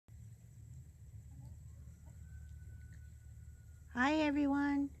Hi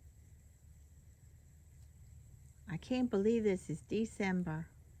everyone. I can't believe this is December.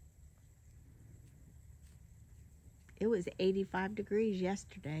 It was 85 degrees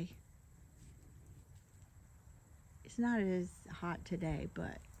yesterday. It's not as hot today,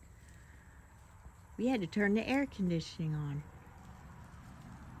 but we had to turn the air conditioning on.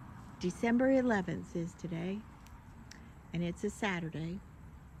 December 11th is today, and it's a Saturday.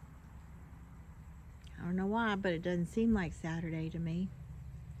 I don't know why, but it doesn't seem like Saturday to me.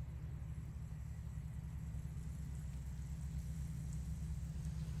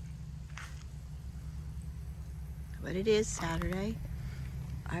 But it is Saturday.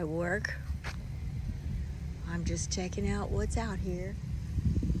 I work. I'm just checking out what's out here.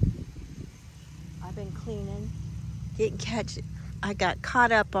 I've been cleaning, I got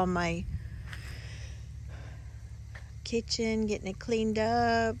caught up on my kitchen, getting it cleaned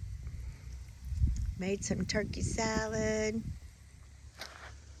up. Made some turkey salad.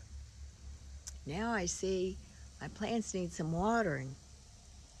 Now I see my plants need some watering.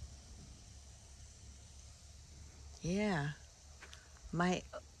 Yeah, my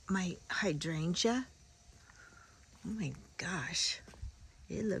hydrangea. Oh my gosh,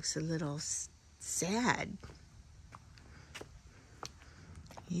 it looks a little sad.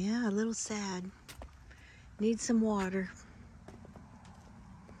 Yeah, a little sad. Needs some water.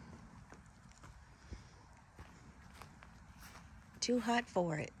 Too hot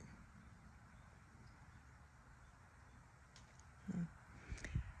for it.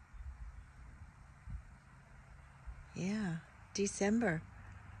 Yeah, December,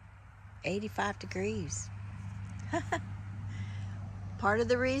 85 degrees. Part of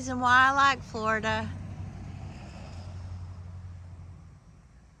the reason why I like Florida.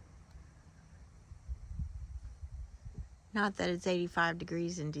 Not that it's 85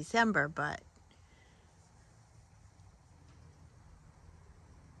 degrees in December, but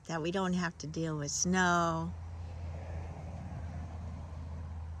that we don't have to deal with snow.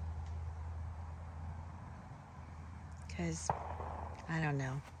 Because, I don't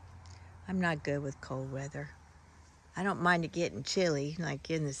know, I'm not good with cold weather. I don't mind it getting chilly, like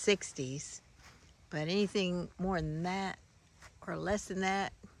in the 60s, but anything more than that or less than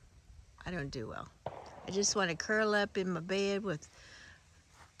that, I don't do well. I just want to curl up in my bed with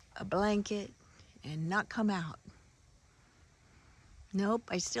a blanket and not come out. Nope,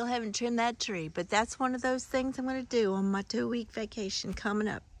 I still haven't trimmed that tree, but that's one of those things I'm going to do on my 2-week vacation coming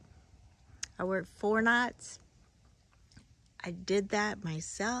up. I worked 4 nights. I did that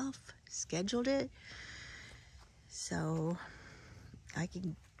myself, scheduled it, so I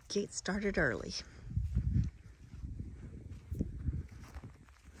can get started early.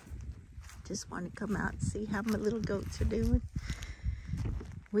 Just want to come out and see how my little goats are doing.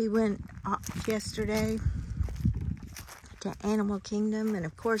 We went yesterday to Animal Kingdom, and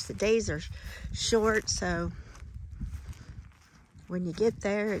of course the days are short, so when you get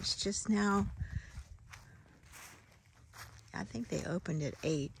there, it's just now, I think they opened at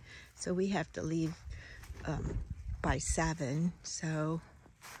 8, so we have to leave by 7, so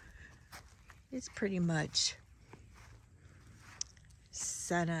it's pretty much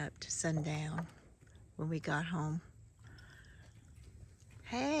sun up to sundown when we got home.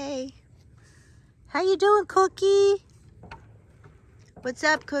 Hey, how you doing, Cookie? What's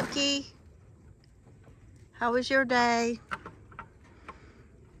up, Cookie? How was your day?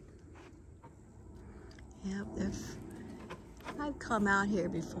 Yep, I've come out here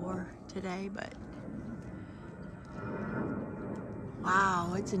before today, but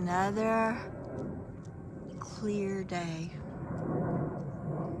wow, it's another clear day.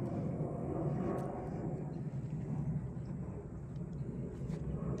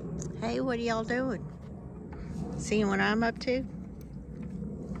 Hey, what are y'all doing? Seeing what I'm up to?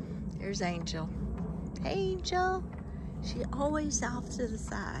 There's Angel. Hey, Angel. She's always off to the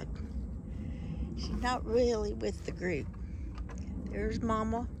side. She's not really with the group. There's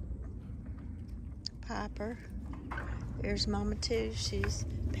Mama, Piper. There's Mama too. She's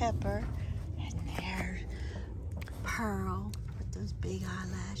Pepper. And there's Pearl with those big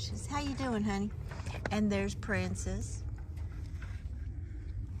eyelashes. How you doing, honey? And there's Princess.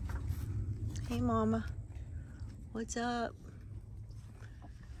 Hey, Mama. What's up?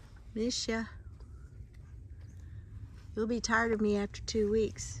 Miss ya. You'll be tired of me after 2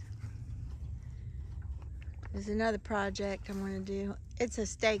 weeks. There's another project I'm going to do. It's a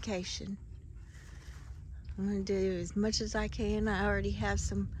staycation. I'm going to do as much as I can. I already have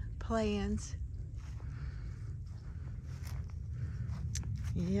some plans.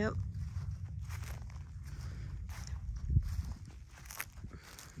 Yep.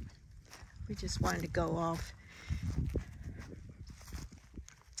 We just wanted to go off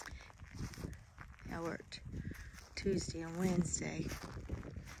worked Tuesday and Wednesday.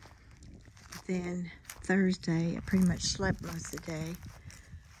 Then Thursday, I pretty much slept most of the day.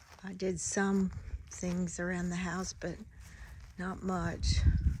 I did some things around the house, but not much.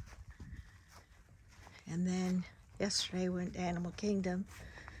 And then yesterday went to Animal Kingdom.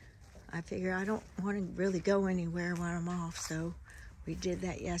 I figure I don't want to really go anywhere when I'm off, so we did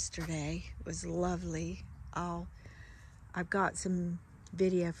that yesterday. It was lovely. I've got some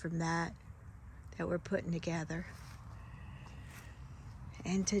video from that we're putting together.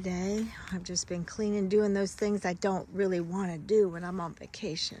 And today, I've just been cleaning, doing those things I don't really want to do when I'm on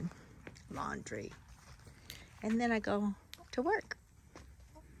vacation. Laundry. And then I go to work.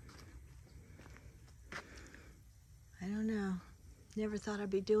 I don't know. Never thought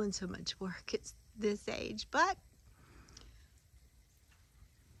I'd be doing so much work at this age, but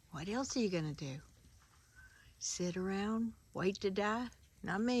what else are you gonna do? Sit around, wait to die?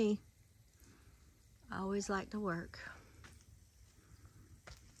 Not me. I always like to work.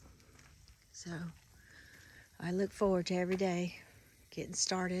 So I look forward to every day getting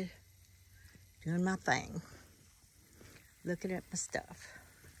started, doing my thing, looking at my stuff,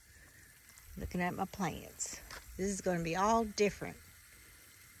 looking at my plants. This is going to be all different.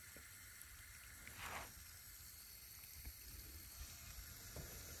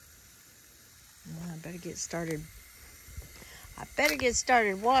 Well, I better get started. I better get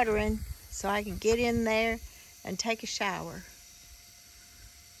started watering so I can get in there and take a shower.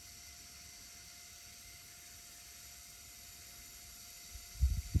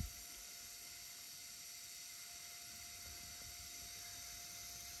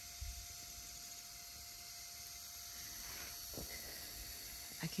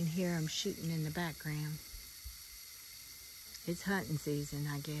 I can hear them shooting in the background. It's hunting season,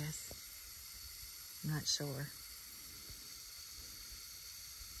 I guess. I'm not sure.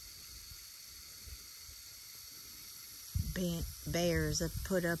 Bears have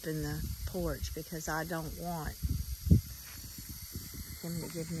put up in the porch because I don't want him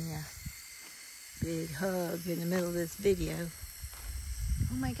to give me a big hug in the middle of this video.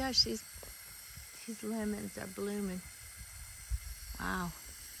 Oh my gosh, these lemons are blooming. Wow.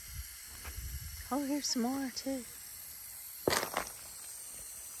 Oh, here's some more too.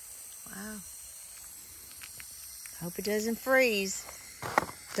 Wow. Hope it doesn't freeze.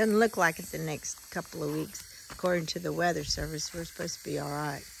 Doesn't look like it's the next couple of weeks. According to the weather service, we're supposed to be all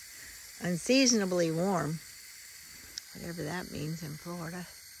right. Unseasonably warm, whatever that means in Florida.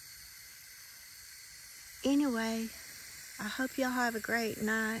 Anyway, I hope y'all have a great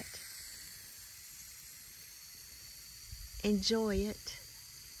night. Enjoy it.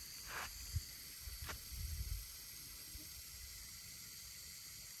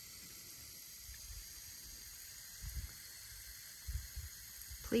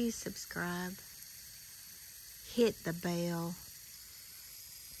 Please subscribe. Hit the bell.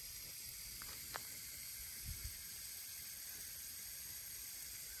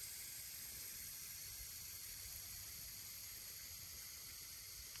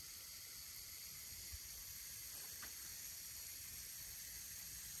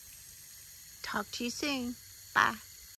 Talk to you soon. Bye.